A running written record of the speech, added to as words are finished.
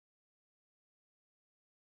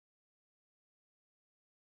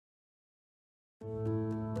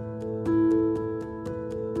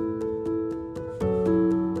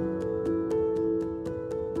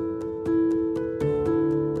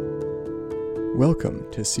Welcome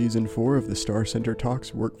to Season 4 of the Star Center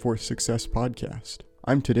Talks Workforce Success Podcast.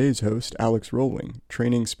 I'm today's host, Alex Rolling,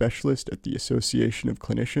 Training Specialist at the Association of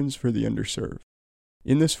Clinicians for the Underserved.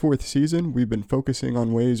 In this fourth season, we've been focusing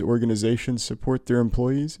on ways organizations support their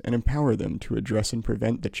employees and empower them to address and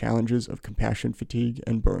prevent the challenges of compassion fatigue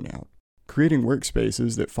and burnout. Creating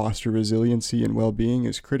workspaces that foster resiliency and well-being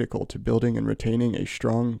is critical to building and retaining a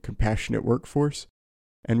strong, compassionate workforce,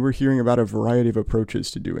 and we're hearing about a variety of approaches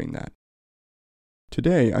to doing that.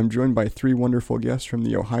 Today, I'm joined by three wonderful guests from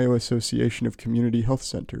the Ohio Association of Community Health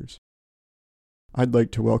Centers. I'd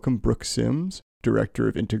like to welcome Brooke Sims, Director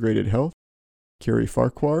of Integrated Health, Carrie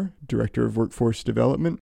Farquhar, Director of Workforce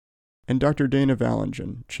Development, and Dr. Dana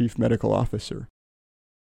Valingen, Chief Medical Officer.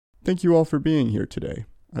 Thank you all for being here today.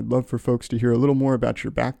 I'd love for folks to hear a little more about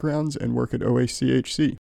your backgrounds and work at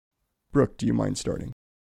OACHC. Brooke, do you mind starting?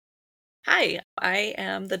 Hi, I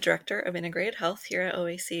am the Director of Integrated Health here at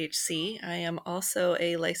OACHC. I am also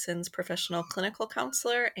a licensed professional clinical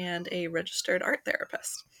counselor and a registered art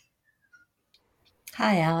therapist.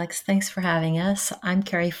 Hi, Alex. Thanks for having us. I'm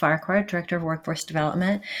Carrie Farquhar, Director of Workforce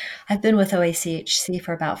Development. I've been with OACHC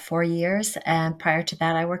for about 4 years, and prior to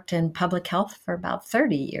that, I worked in public health for about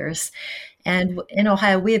 30 years. And in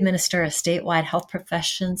Ohio, we administer a statewide health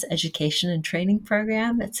professions education and training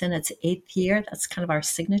program. It's in its 8th year. That's kind of our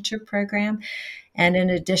signature program. And in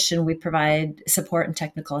addition, we provide support and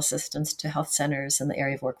technical assistance to health centers in the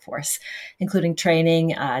area of workforce, including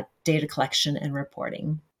training, data collection, and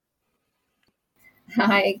reporting.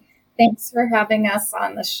 Hi, thanks for having us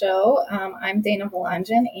on the show. I'm Dana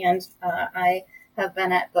Valingen, and I have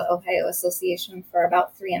been at the Ohio Association for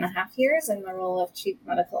about 3.5 years in the role of Chief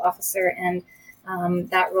Medical Officer, and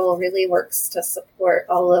that role really works to support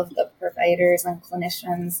all of the providers and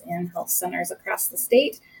clinicians in health centers across the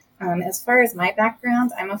state. As far as my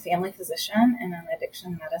background, I'm a family physician and an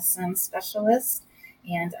addiction medicine specialist.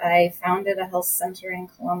 And I founded a health center in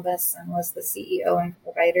Columbus and was the CEO and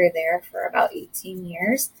provider there for about 18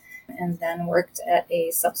 years, and then worked at a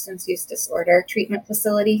substance use disorder treatment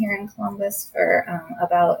facility here in Columbus for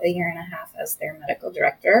about 1.5 years as their medical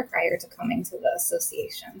director prior to coming to the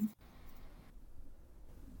association.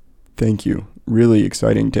 Thank you. Really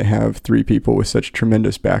exciting to have three people with such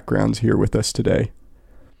tremendous backgrounds here with us today.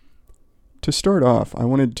 To start off, I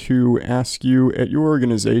wanted to ask you, at your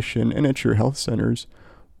organization and at your health centers,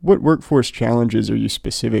 what workforce challenges are you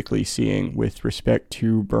specifically seeing with respect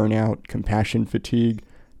to burnout, compassion fatigue,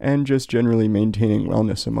 and just generally maintaining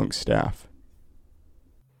wellness amongst staff?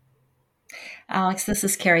 Alex, this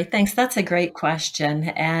is Carrie. Thanks. That's a great question.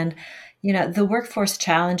 And, the workforce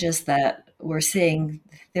challenges that we're seeing,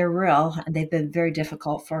 they're real, and they've been very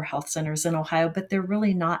difficult for health centers in Ohio, but they're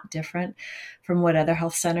really not different from what other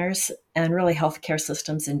health centers and really healthcare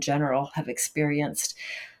systems in general have experienced.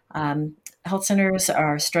 Health centers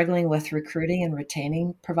are struggling with recruiting and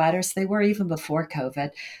retaining providers. They were even before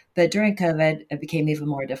COVID, but during COVID, it became even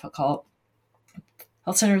more difficult.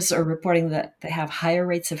 Health centers are reporting that they have higher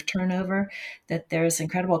rates of turnover, that there's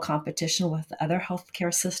incredible competition with other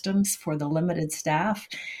healthcare systems for the limited staff.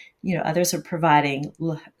 Others are providing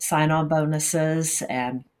sign-on bonuses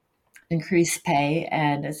and increased pay,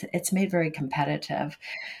 and it's made very competitive.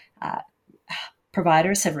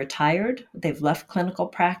 Providers have retired. They've left clinical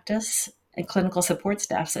practice, and clinical support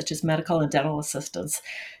staff, such as medical and dental assistants,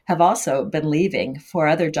 have also been leaving for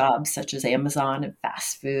other jobs, such as Amazon and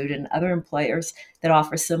fast food and other employers that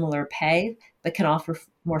offer similar pay, but can offer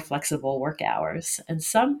more flexible work hours. And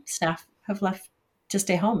some staff have left to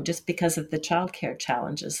stay home just because of the childcare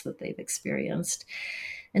challenges that they've experienced.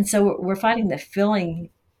 And so we're finding that filling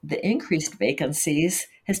the increased vacancies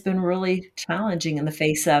has been really challenging in the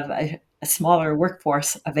face of a smaller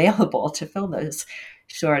workforce available to fill those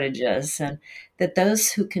shortages, and that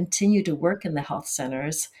those who continue to work in the health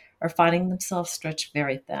centers are finding themselves stretched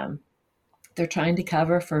very thin. They're trying to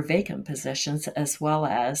cover for vacant positions as well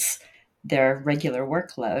as their regular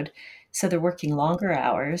workload. So they're working longer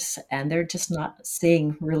hours, and they're just not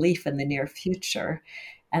seeing relief in the near future.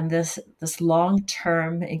 And this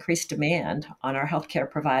long-term increased demand on our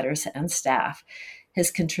healthcare providers and staff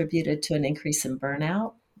has contributed to an increase in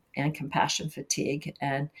burnout and compassion fatigue.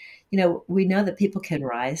 And, we know that people can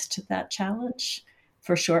rise to that challenge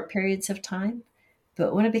for short periods of time,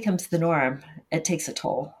 but when it becomes the norm, it takes a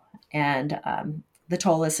toll. And the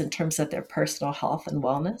toll is in terms of their personal health and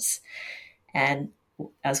wellness. And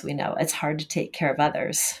as we know, it's hard to take care of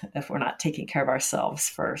others if we're not taking care of ourselves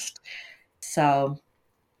first. So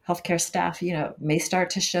Healthcare staff, may start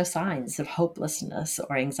to show signs of hopelessness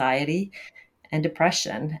or anxiety and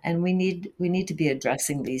depression, and we need to be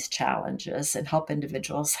addressing these challenges and help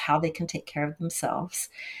individuals how they can take care of themselves,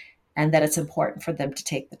 and that it's important for them to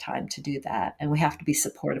take the time to do that, and we have to be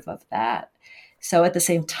supportive of that. So at the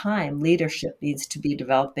same time, leadership needs to be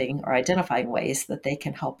developing or identifying ways that they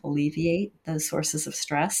can help alleviate those sources of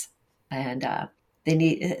stress. And they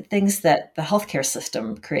need things that the healthcare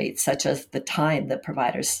system creates, such as the time that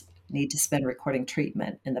providers need to spend recording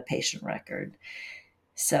treatment in the patient record.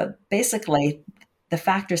 So basically, the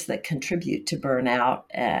factors that contribute to burnout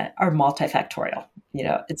are multifactorial.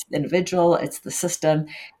 It's the individual, it's the system,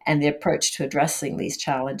 and the approach to addressing these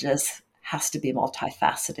challenges has to be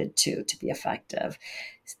multifaceted too to be effective.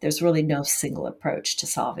 There's really no single approach to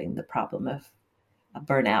solving the problem of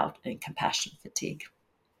burnout and compassion fatigue.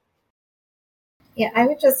 Yeah,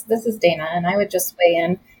 this is Dana, and I would just weigh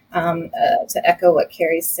in to echo what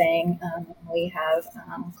Carrie's saying. We have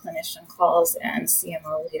clinician calls and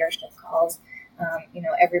CMO leadership calls.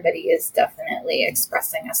 Everybody is definitely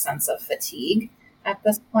expressing a sense of fatigue at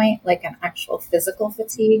this point, like an actual physical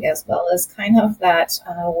fatigue, as well as kind of that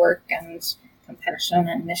work and compassion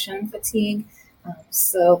and mission fatigue.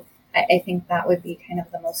 So I think that would be kind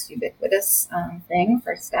of the most ubiquitous thing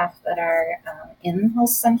for staff that are in health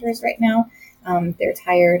centers right now. They're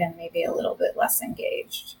tired and maybe a little bit less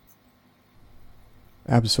engaged.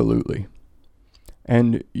 Absolutely.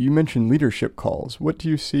 And you mentioned leadership calls. What do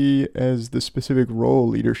you see as the specific role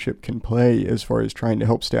leadership can play as far as trying to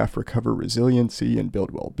help staff recover resiliency and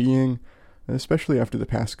build well-being, especially after the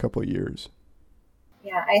past couple of years?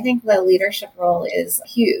 Yeah, I think the leadership role is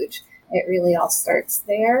huge. It really all starts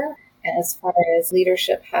there. As far as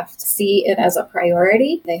leadership have to see it as a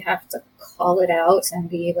priority, they have to call it out and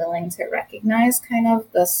be willing to recognize kind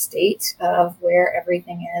of the state of where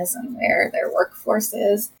everything is and where their workforce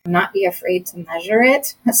is. Not be afraid to measure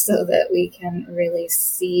it so that we can really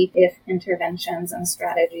see if interventions and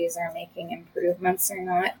strategies are making improvements or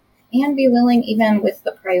not. And be willing, even with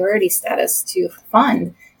the priority status, to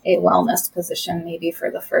fund a wellness position maybe for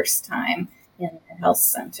the first time in a health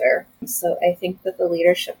center. So I think that the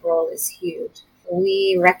leadership role is huge.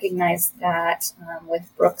 We recognize that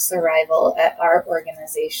with Brooke's arrival at our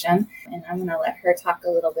organization, and I'm going to let her talk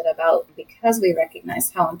a little bit about, because we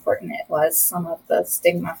recognize how important it was, some of the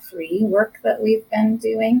stigma-free work that we've been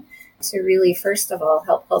doing to really, first of all,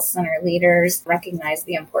 help health center leaders recognize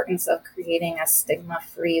the importance of creating a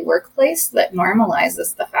stigma-free workplace that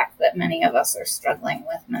normalizes the fact that many of us are struggling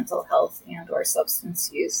with mental health and or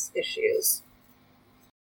substance use issues.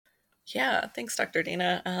 Yeah, thanks, Dr.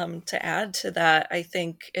 Dana. To add to that, I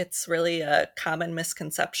think it's really a common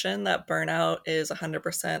misconception that burnout is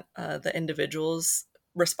 100% the individual's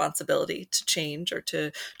responsibility to change or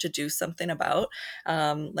to do something about.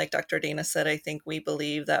 Like Dr. Dana said, I think we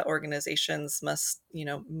believe that organizations must,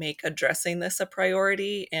 make addressing this a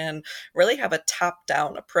priority and really have a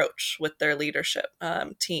top-down approach with their leadership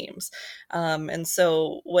teams. And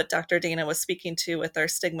so what Dr. Dana was speaking to with our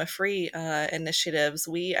stigma-free initiatives,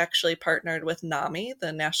 we actually partnered with NAMI,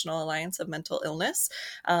 the National Alliance of Mental Illness,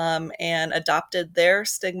 and adopted their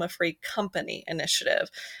stigma-free company initiative.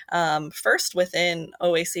 First within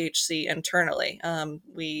OACHC internally.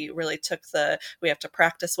 We really took we have to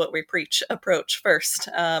practice what we preach approach first.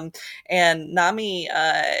 And NAMI,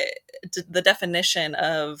 the definition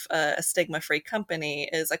of a stigma-free company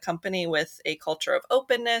is a company with a culture of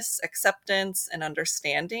openness, acceptance, and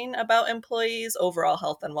understanding about employees' overall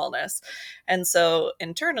health and wellness. And so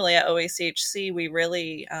internally at OACHC, we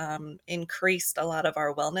really increased a lot of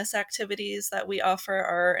our wellness activities that we offer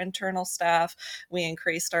our internal staff. We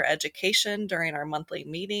increased our education during our monthly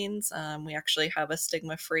meetings. We actually have a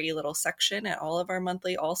stigma-free little section at all of our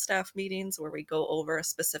monthly all-staff meetings where we go over a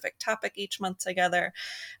specific topic each month together.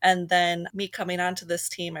 And then me coming onto this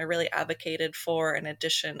team, I really advocated for an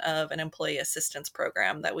addition of an employee assistance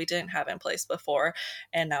program that we didn't have in place before.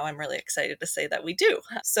 And now I'm really excited to say that we do.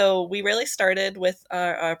 So we really started with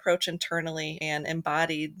our approach internally and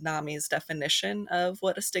embodied NAMI's definition of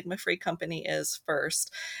what a stigma-free company is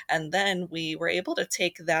first. And then we were able to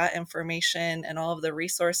take that information and all of the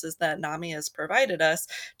resources that NAMI has provided us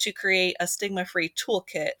to create a stigma-free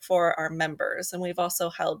toolkit for our members. And we've also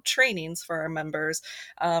held trainings for our members.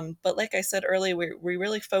 But like I said earlier, we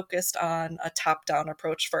really focused on a top-down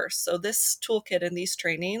approach first. So this toolkit and these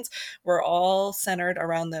trainings were all centered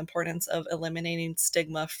around the importance of eliminating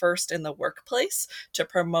stigma first in the workplace to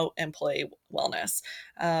promote employee wellness.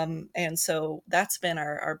 And so that's been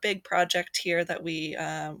our big project here that we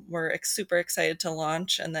were super excited to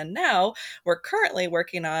launch. And then now we're currently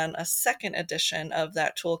working on a second edition of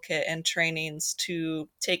that toolkit and trainings to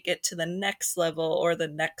take it to the next level or the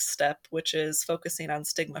next step, which is focusing on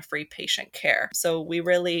stigma-free patient care. So we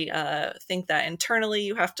really think that internally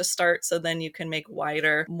you have to start so then you can make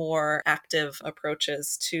wider, more active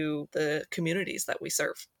approaches to the communities that we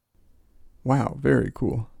serve. Wow, very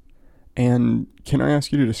cool. And can I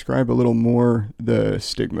ask you to describe a little more the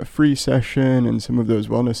stigma-free session and some of those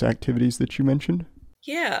wellness activities that you mentioned?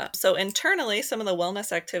 Yeah. So internally, some of the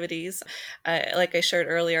wellness activities, like I shared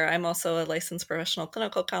earlier, I'm also a licensed professional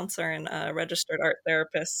clinical counselor and a registered art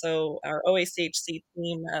therapist. So our OACHC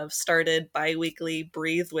team have started biweekly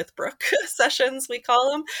Breathe with Brooke sessions, we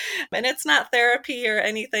call them. And it's not therapy or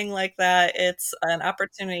anything like that. It's an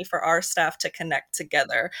opportunity for our staff to connect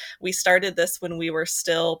together. We started this when we were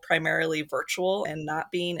still primarily virtual and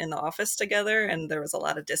not being in the office together, and there was a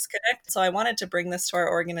lot of disconnect. So I wanted to bring this to our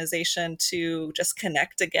organization to just connect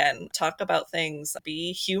again, talk about things,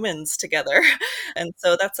 be humans together. And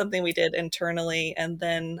so that's something we did internally. And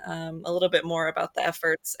then a little bit more about the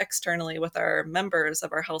efforts externally with our members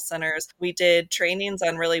of our health centers. We did trainings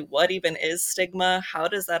on really what even is stigma? How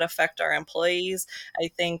does that affect our employees? I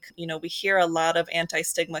think, we hear a lot of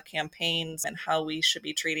anti-stigma campaigns and how we should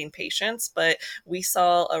be treating patients, but we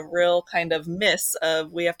saw a real kind of miss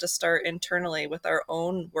of we have to start internally with our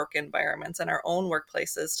own work environments and our own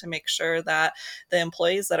workplaces to make sure that the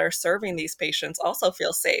employees that are serving these patients also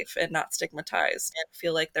feel safe and not stigmatized and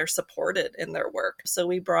feel like they're supported in their work. So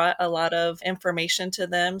we brought a lot of information to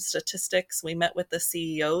them, statistics. We met with the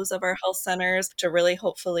CEOs of our health centers to really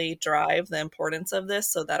hopefully drive the importance of this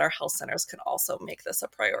so that our health centers can also make this a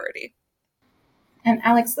priority. And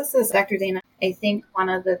Alex, this is Dr. Dana. I think one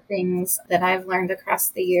of the things that I've learned across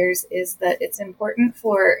the years is that it's important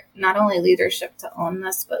for not only leadership to own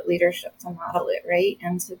this, but leadership to model it, right?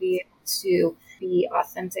 And to be able to be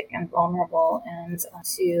authentic and vulnerable and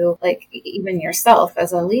to, like, even yourself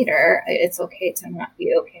as a leader, it's okay to not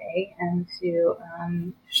be okay and to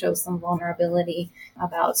show some vulnerability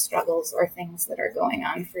about struggles or things that are going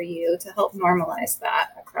on for you to help normalize that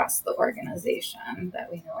across the organization,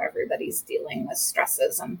 that we know everybody's dealing with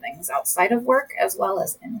stresses and things outside of work as well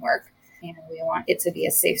as in work. And we want it to be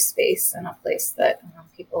a safe space and a place that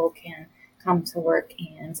people can come to work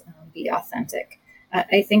and be authentic.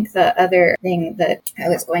 I think the other thing that I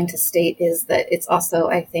was going to state is that it's also,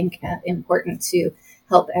 I think, important to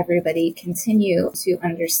help everybody continue to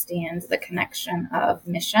understand the connection of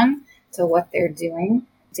mission to what they're doing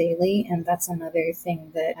daily. And that's another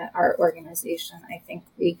thing that our organization, I think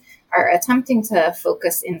we are attempting to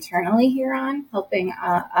focus internally here on, helping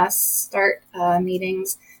us start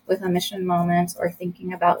meetings with a mission moment or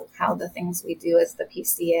thinking about how the things we do as the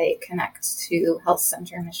PCA connect to health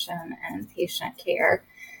center mission and patient care.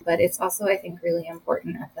 But it's also, I think, really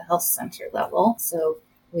important at the health center level. So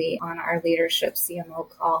we, on our leadership CMO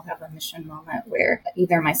call, have a mission moment where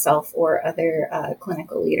either myself or other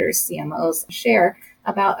clinical leaders, CMOs, share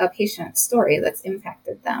about a patient story that's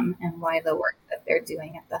impacted them and why the work that they're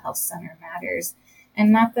doing at the health center matters.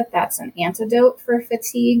 And not that that's an antidote for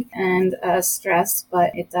fatigue and stress,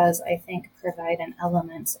 but it does, I think, provide an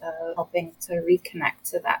element of helping to reconnect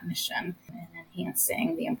to that mission and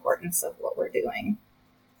enhancing the importance of what we're doing.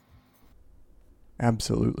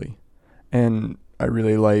 Absolutely. And I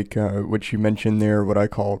really like what you mentioned there, what I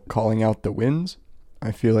call calling out the wins.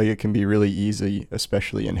 I feel like it can be really easy,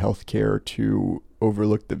 especially in healthcare, to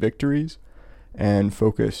overlook the victories and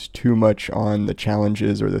focus too much on the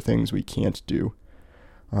challenges or the things we can't do.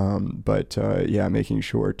 But making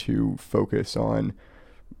sure to focus on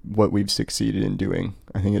what we've succeeded in doing,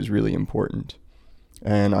 I think is really important.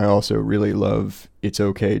 And I also really love it's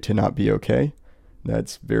okay to not be okay.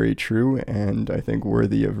 That's very true and I think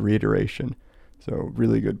worthy of reiteration. So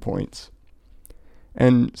really good points.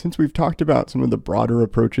 And since we've talked about some of the broader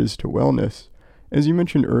approaches to wellness, as you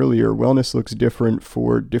mentioned earlier, wellness looks different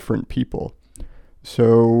for different people.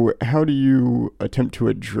 So how do you attempt to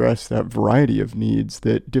address that variety of needs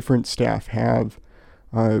that different staff have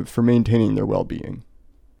for maintaining their well-being?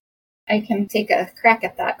 I can take a crack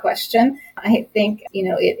at that question. I think,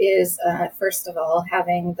 it is, first of all,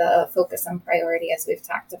 having the focus and priority, as we've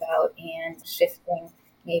talked about, and shifting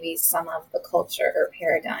maybe some of the culture or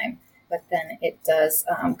paradigm. But then it does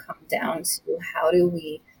come down to how do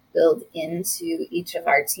we build into each of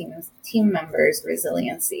our team members'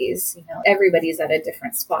 resiliencies. Everybody's at a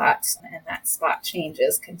different spot, and that spot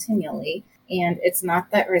changes continually. And it's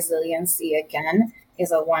not that resiliency, again,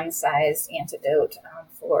 is a one-size antidote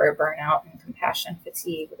for burnout and compassion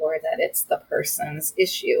fatigue, or that it's the person's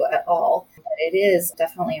issue at all. But it is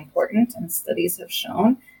definitely important, and studies have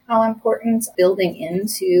shown how important building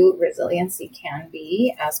into resiliency can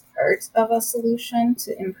be as part of a solution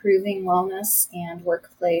to improving wellness and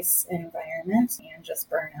workplace environment and just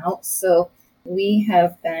burnout. So we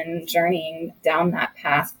have been journeying down that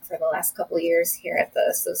path for the last couple of years here at the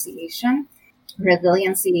association.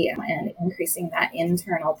 Resiliency and increasing that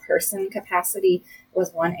internal person capacity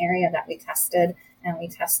was one area that we tested, and we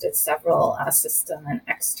tested several system and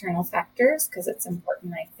external factors, because it's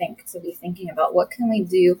important, I think, to be thinking about what can we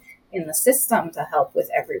do in the system to help with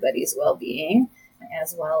everybody's well-being,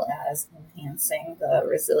 as well as enhancing the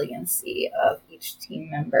resiliency of each team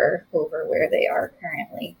member over where they are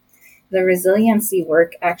currently. The resiliency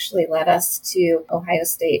work actually led us to Ohio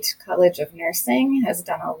State College of Nursing, has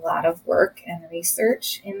done a lot of work and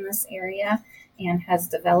research in this area, and has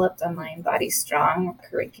developed a Mind Body Strong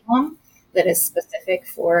curriculum that is specific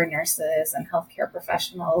for nurses and healthcare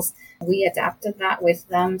professionals. We adapted that with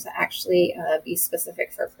them to actually be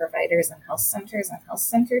specific for providers and health centers and health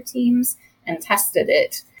center teams, and tested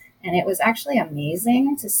it. And it was actually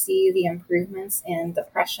amazing to see the improvements in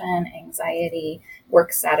depression, anxiety,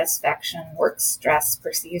 work satisfaction, work stress,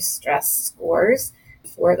 perceived stress scores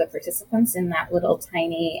for the participants in that little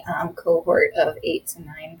tiny cohort of 8 to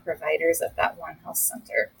 9 providers at that one health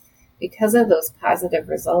center. Because of those positive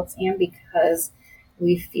results, and because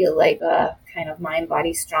we feel like a kind of Mind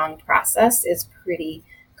Body Strong process is pretty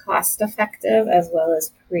cost effective as well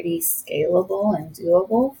as pretty scalable and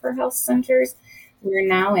doable for health centers, we're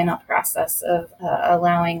now in a process of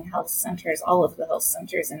allowing health centers, all of the health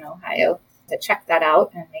centers in Ohio, to check that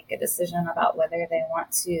out and make a decision about whether they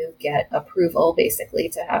want to get approval, basically,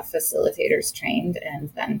 to have facilitators trained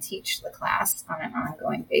and then teach the class on an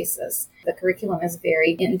ongoing basis. The curriculum is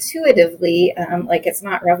very intuitively, it's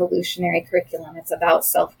not revolutionary curriculum. It's about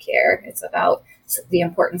self-care. It's about the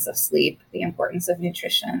importance of sleep, the importance of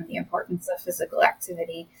nutrition, the importance of physical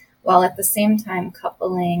activity, while at the same time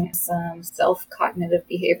coupling some self-cognitive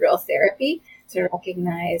behavioral therapy to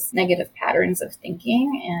recognize negative patterns of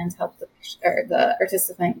thinking and help the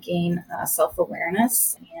participant gain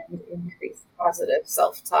self-awareness and increase positive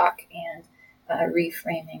self-talk and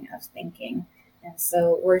reframing of thinking. And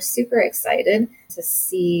so we're super excited to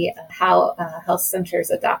see how health centers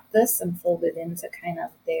adopt this and fold it into kind of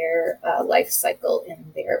their life cycle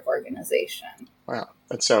in their organization. Wow,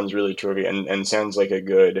 that sounds really terrific, and sounds like a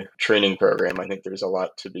good training program. I think there's a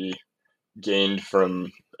lot to be gained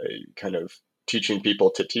from kind of teaching people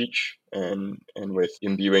to teach, and with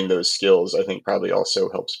imbuing those skills, I think probably also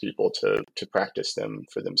helps people to practice them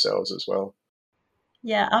for themselves as well.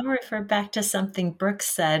 Yeah, I'll refer back to something Brooke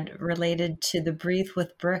said related to the Breathe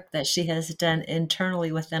with Brooke that she has done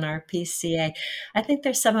internally within our PCA. I think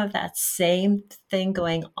there's some of that same thing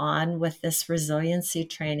going on with this resiliency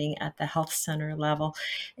training at the health center level.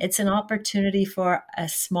 It's an opportunity for a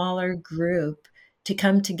smaller group to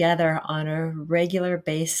come together on a regular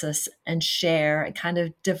basis and share and kind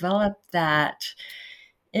of develop that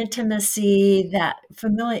intimacy, that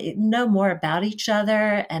familiar, know more about each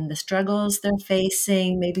other and the struggles they're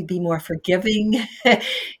facing, maybe be more forgiving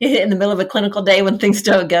in the middle of a clinical day when things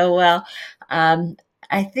don't go well.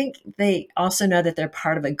 I think they also know that they're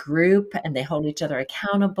part of a group and they hold each other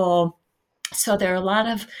accountable. So there are a lot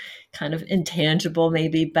of kind of intangible,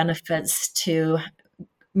 maybe, benefits to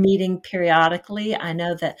meeting periodically. I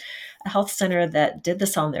know that a health center that did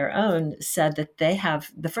this on their own said that they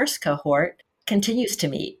have the first cohort continues to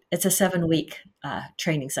meet. It's a 7-week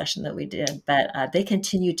training session that we did, but they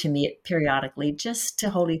continue to meet periodically just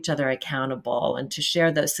to hold each other accountable and to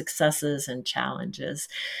share those successes and challenges.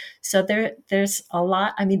 So there's a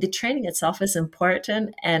lot. I mean, the training itself is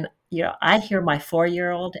important. And, I hear my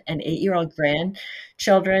 4-year-old and 8-year-old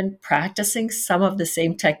grandchildren practicing some of the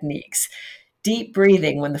same techniques. Deep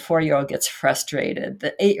breathing when the 4-year-old gets frustrated.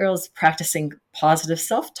 The 8-year-old's practicing positive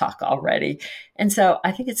self-talk already. And so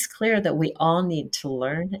I think it's clear that we all need to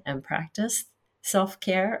learn and practice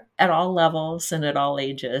self-care at all levels and at all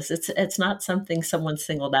ages. It's not something someone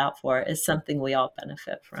singled out for. It's something we all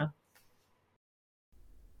benefit from.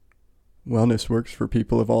 Wellness works for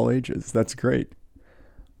people of all ages. That's great.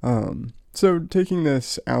 So taking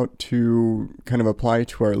this out to kind of apply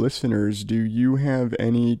to our listeners, do you have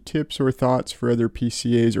any tips or thoughts for other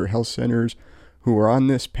PCAs or health centers who are on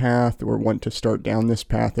this path or want to start down this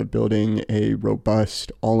path of building a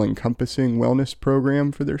robust, all-encompassing wellness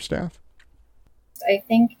program for their staff? I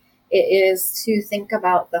think it is to think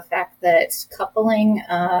about the fact that coupling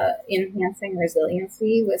enhancing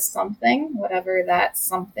resiliency with something, whatever that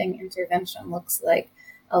something intervention looks like,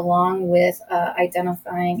 along with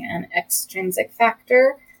identifying an extrinsic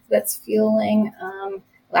factor that's fueling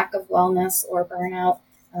lack of wellness or burnout.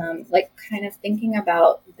 Like kind of thinking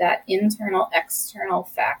about that internal external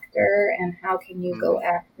factor and how can you go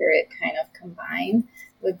after it kind of combined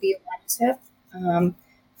would be one tip.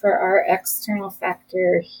 For our external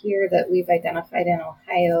factor here that we've identified in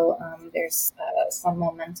Ohio, there's some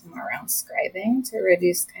momentum around scribing to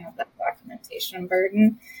reduce kind of that documentation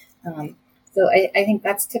burden. So I think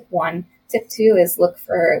that's tip one. Tip two is look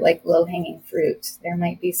for like low-hanging fruit. There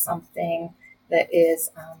might be something that is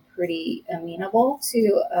pretty amenable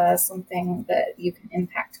to something that you can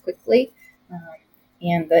impact quickly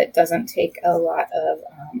and that doesn't take a lot of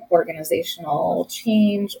organizational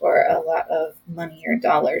change or a lot of money or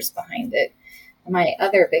dollars behind it. My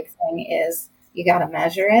other big thing is you got to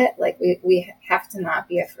measure it. Like we have to not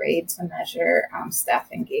be afraid to measure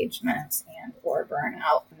staff engagement and or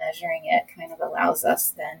burnout. Measuring it kind of allows us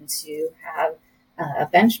then to have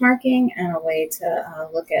benchmarking and a way to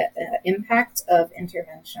look at impact of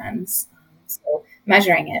interventions. So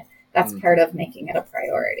measuring it, that's part of making it a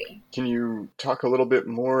priority. Can you talk a little bit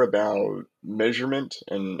more about measurement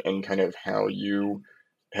and kind of how you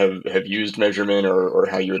have used measurement or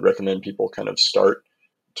how you would recommend people kind of start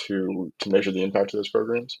to measure the impact of those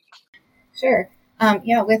programs? Sure.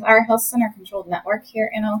 With our health center controlled network here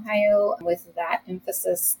in Ohio, with that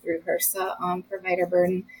emphasis through HRSA on provider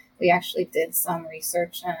burden, we actually did some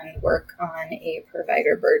research and work on a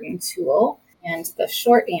provider burden tool. And the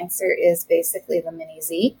short answer is basically the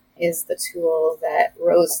Mini-Z is the tool that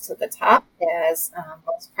rose to the top as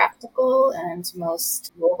most practical and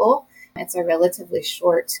most doable. It's a relatively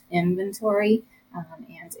short inventory,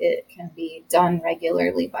 and it can be done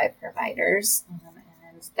regularly by providers.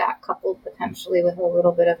 And that coupled potentially with a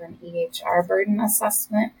little bit of an EHR burden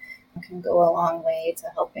assessment can go a long way to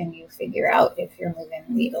helping you figure out if you're moving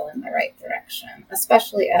the needle in the right direction,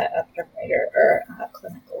 especially at a provider or a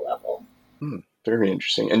clinical level. Very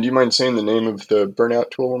interesting. And do you mind saying the name of the burnout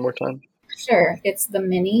tool one more time? Sure. It's the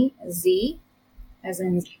Mini-Z, as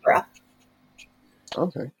in zebra.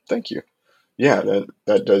 Okay, thank you. Yeah,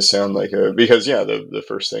 that does sound like because the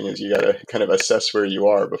first thing is you got to kind of assess where you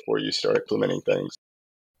are before you start implementing things.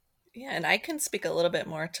 Yeah, and I can speak a little bit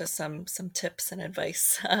more to some tips and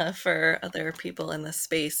advice for other people in this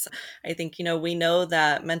space. I think, we know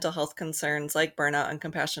that mental health concerns like burnout and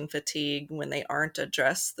compassion fatigue, when they aren't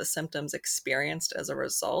addressed, the symptoms experienced as a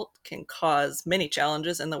result can cause many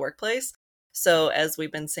challenges in the workplace. So as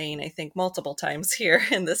we've been saying, I think multiple times here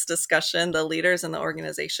in this discussion, the leaders in the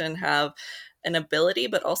organization have an ability,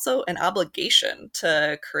 but also an obligation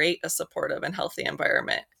to create a supportive and healthy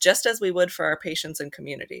environment, just as we would for our patients and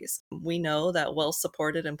communities. We know that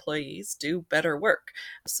well-supported employees do better work.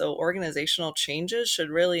 So organizational changes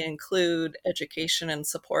should really include education and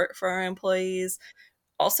support for our employees,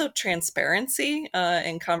 also transparency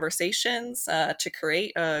in conversations to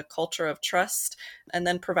create a culture of trust, and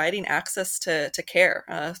then providing access to care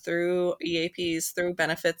through EAPs, through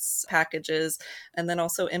benefits packages, and then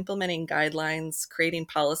also implementing guidelines, creating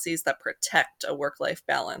policies that protect a work-life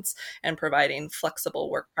balance, and providing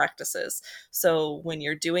flexible work practices. So when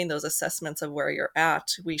you're doing those assessments of where you're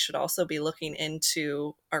at, we should also be looking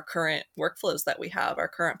into our current workflows that we have, our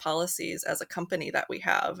current policies as a company that we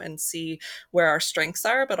have, and see where our strengths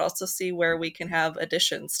are, but also see where we can have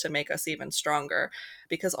additions to make us even stronger.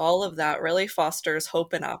 Because all of that really fosters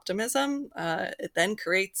hope and optimism. It then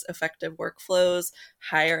creates effective workflows,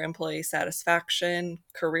 higher employee satisfaction,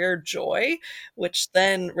 career joy, which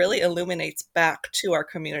then really illuminates back to our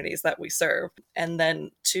communities that we serve. And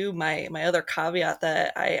then to my other caveat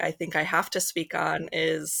that I think I have to speak on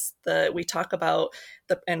is that we talk about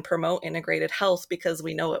and promote integrated health because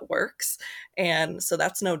we know it works. And so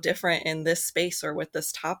that's no different in this space or with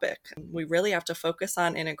this topic. We really have to focus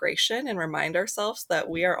on integration and remind ourselves that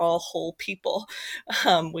we are all whole people.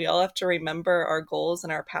 We all have to remember our goals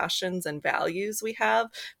and our passions and values we have,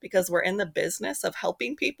 because we're in the business of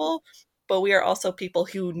helping people, but we are also people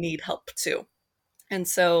who need help too. And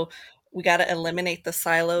so we got to eliminate the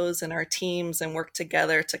silos in our teams and work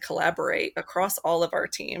together to collaborate across all of our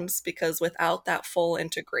teams, because without that full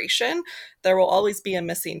integration, there will always be a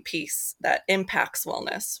missing piece that impacts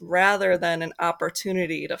wellness rather than an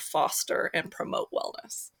opportunity to foster and promote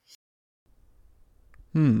wellness.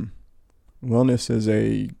 Wellness is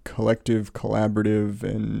a collective, collaborative,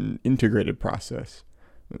 and integrated process.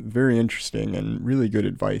 Very interesting and really good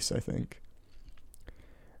advice, I think.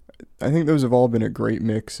 I think those have all been a great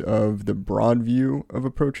mix of the broad view of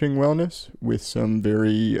approaching wellness with some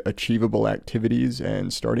very achievable activities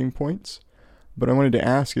and starting points. But I wanted to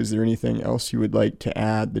ask, is there anything else you would like to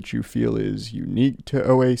add that you feel is unique to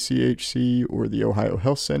OACHC or the Ohio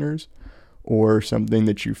Health Centers, or something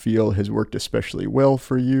that you feel has worked especially well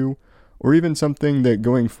for you, or even something that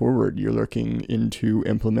going forward you're looking into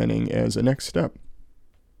implementing as a next step?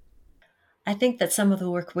 I think that some of the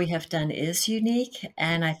work we have done is unique,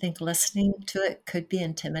 and I think listening to it could be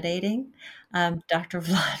intimidating. Dr.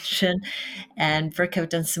 Vlachin and Brick have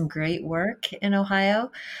done some great work in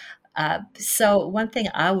Ohio. So one thing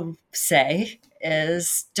I would say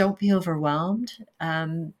is don't be overwhelmed.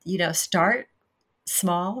 Start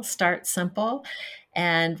small, start simple.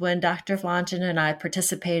 And when Dr. Vlachin and I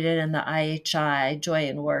participated in the IHI Joy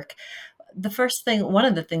in Work, one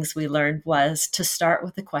of the things we learned was to start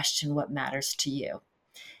with the question, what matters to you?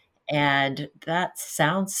 And that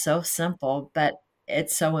sounds so simple, but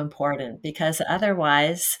it's so important, because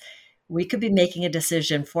otherwise we could be making a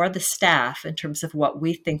decision for the staff in terms of what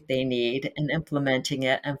we think they need and implementing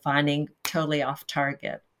it and finding totally off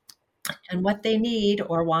target. And what they need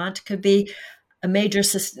or want could be a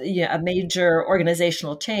major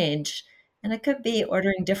organizational change. And it could be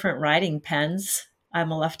ordering different writing pens. I'm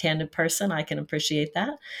a left-handed person. I can appreciate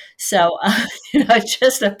that. So,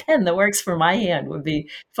 just a pen that works for my hand would be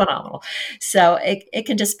phenomenal. So it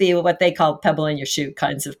can just be what they call pebble in your shoe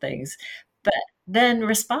kinds of things. But then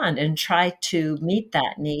respond and try to meet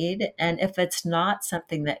that need. And if it's not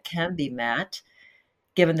something that can be met,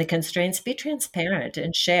 given the constraints, be transparent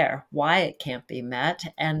and share why it can't be met.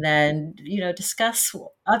 And then, discuss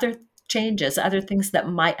other changes, other things that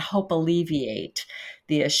might help alleviate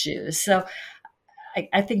the issues. So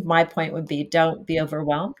I think my point would be, don't be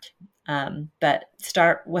overwhelmed, but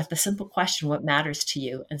start with the simple question, what matters to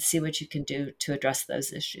you, and see what you can do to address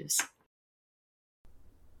those issues.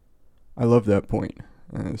 I love that point.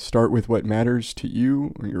 Start with what matters to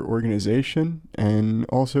you or your organization, and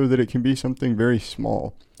also that it can be something very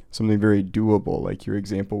small, something very doable, like your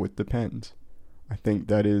example with the pens. I think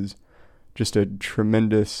that is just a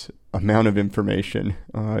tremendous amount of information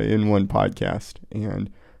in one podcast, and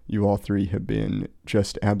you all three have been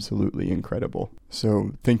just absolutely incredible.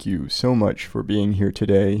 So thank you so much for being here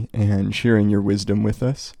today and sharing your wisdom with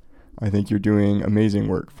us. I think you're doing amazing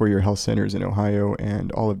work for your health centers in Ohio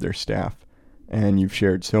and all of their staff, and you've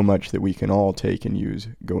shared so much that we can all take and use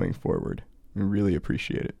going forward. We really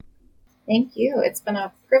appreciate it. Thank you. It's been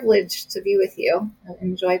a privilege to be with you. I've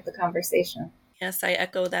enjoyed the conversation. Yes, I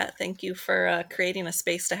echo that. Thank you for creating a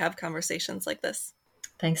space to have conversations like this.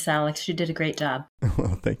 Thanks, Alex. You did a great job.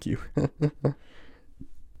 Well, thank you.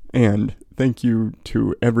 And thank you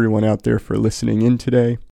to everyone out there for listening in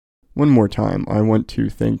today. One more time, I want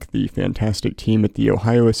to thank the fantastic team at the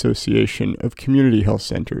Ohio Association of Community Health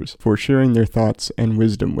Centers for sharing their thoughts and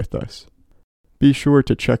wisdom with us. Be sure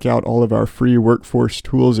to check out all of our free workforce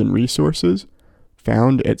tools and resources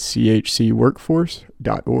found at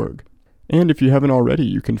chcworkforce.org. And if you haven't already,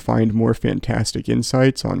 you can find more fantastic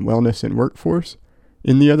insights on wellness and workforce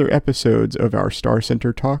in the other episodes of our Star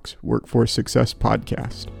Center Talks Workforce Success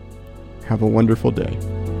podcast. Have a wonderful day.